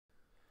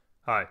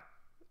Hi,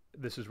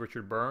 this is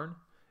Richard Byrne.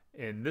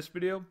 In this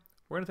video,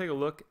 we're going to take a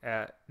look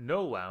at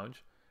No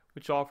Lounge,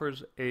 which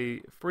offers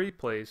a free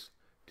place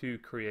to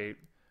create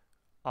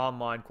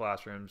online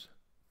classrooms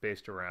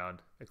based around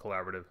a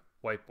collaborative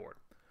whiteboard.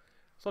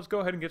 So let's go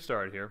ahead and get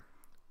started here.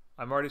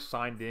 I'm already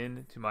signed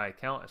in to my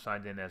account. I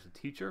signed in as a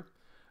teacher.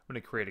 I'm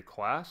going to create a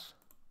class.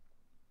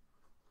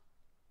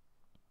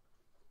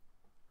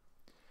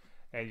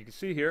 And you can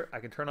see here, I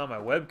can turn on my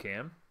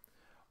webcam,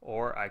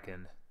 or I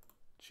can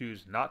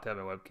choose not to have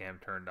my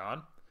webcam turned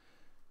on.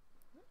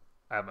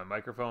 I have my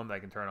microphone that I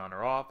can turn on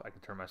or off. I can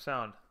turn my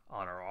sound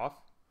on or off.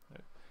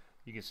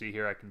 You can see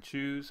here I can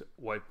choose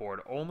whiteboard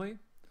only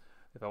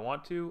if I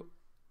want to.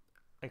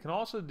 I can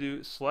also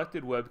do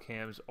selected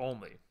webcams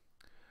only,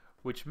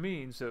 which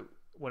means that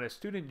when a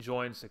student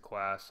joins the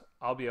class,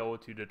 I'll be able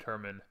to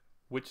determine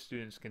which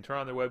students can turn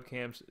on their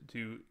webcams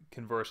to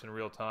converse in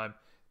real time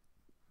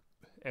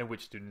and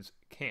which students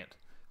can't.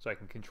 So I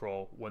can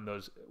control when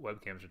those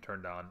webcams are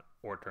turned on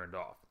or turned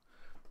off.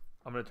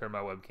 I'm going to turn my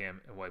webcam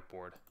and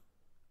whiteboard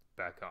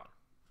back on.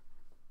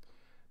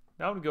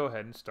 Now I'm going to go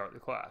ahead and start the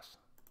class.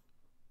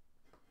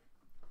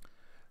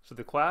 So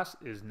the class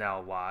is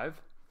now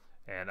live,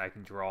 and I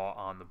can draw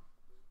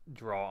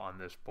on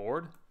this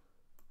board.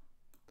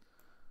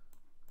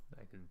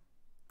 I can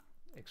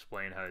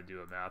explain how to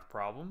do a math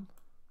problem.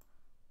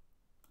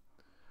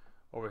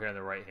 Over here on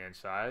the right hand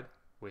side,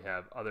 we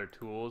have other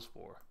tools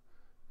for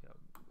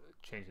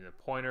changing the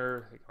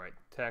pointer. I can write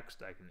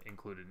text. I can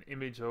include an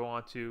image if I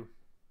want to.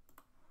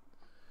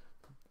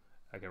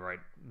 I can write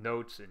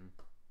notes and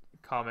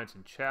comments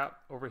and chat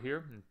over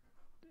here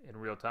in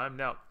real time.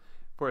 Now,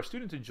 for a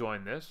student to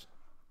join this,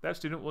 that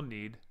student will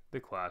need the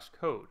class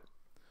code.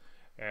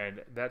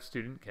 And that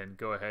student can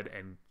go ahead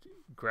and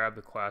grab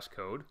the class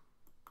code.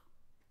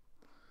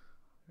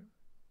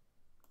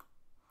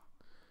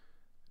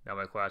 Now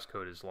my class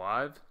code is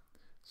live,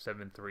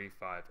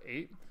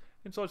 7358.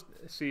 And so let's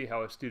see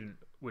how a student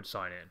would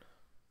sign in.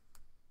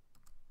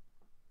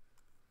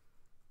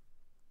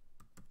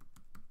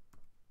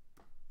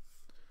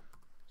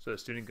 So the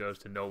student goes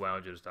to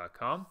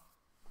nolounges.com,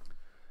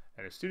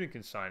 and a student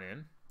can sign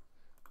in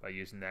by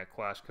using that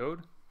class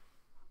code,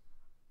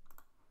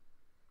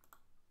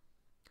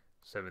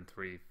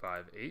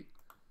 7358.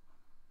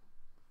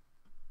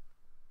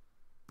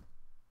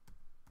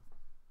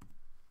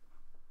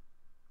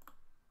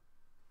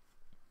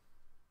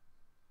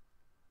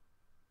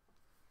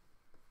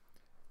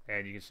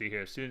 And you can see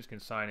here, students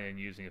can sign in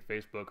using a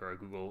Facebook or a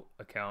Google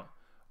account,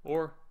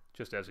 or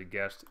just as a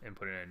guest and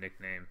put in a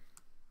nickname.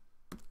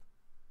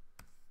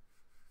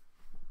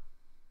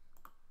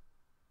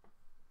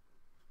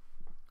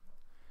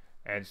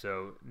 And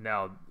so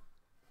now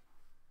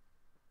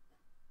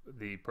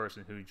the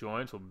person who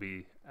joins will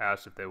be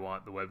asked if they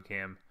want the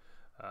webcam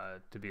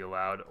to be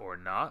allowed or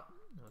not.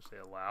 Let's say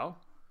allow.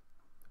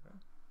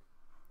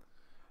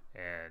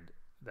 And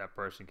that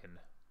person can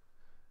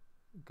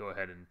go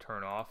ahead and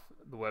turn off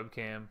the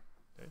webcam.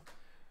 Okay.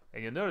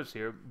 And you'll notice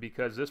here,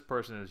 because this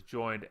person is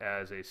joined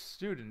as a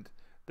student,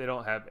 they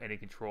don't have any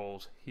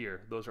controls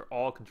here. Those are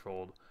all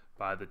controlled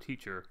by the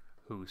teacher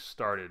who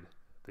started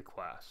the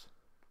class.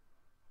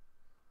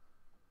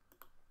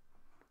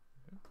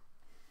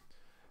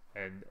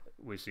 And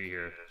we see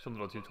here some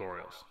little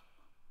tutorials.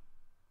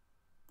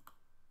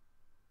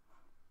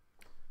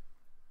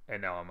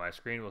 And now on my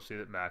screen, we'll see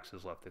that Max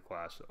has left the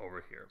class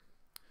over here.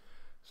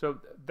 So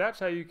that's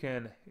how you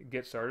can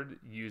get started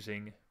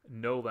using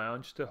No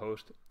Lounge to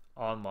host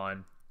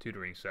online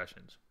tutoring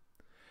sessions.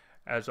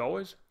 As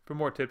always, for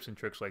more tips and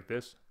tricks like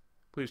this,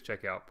 please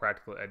check out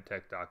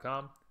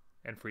practicaledtech.com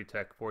and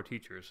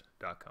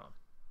freetech4teachers.com.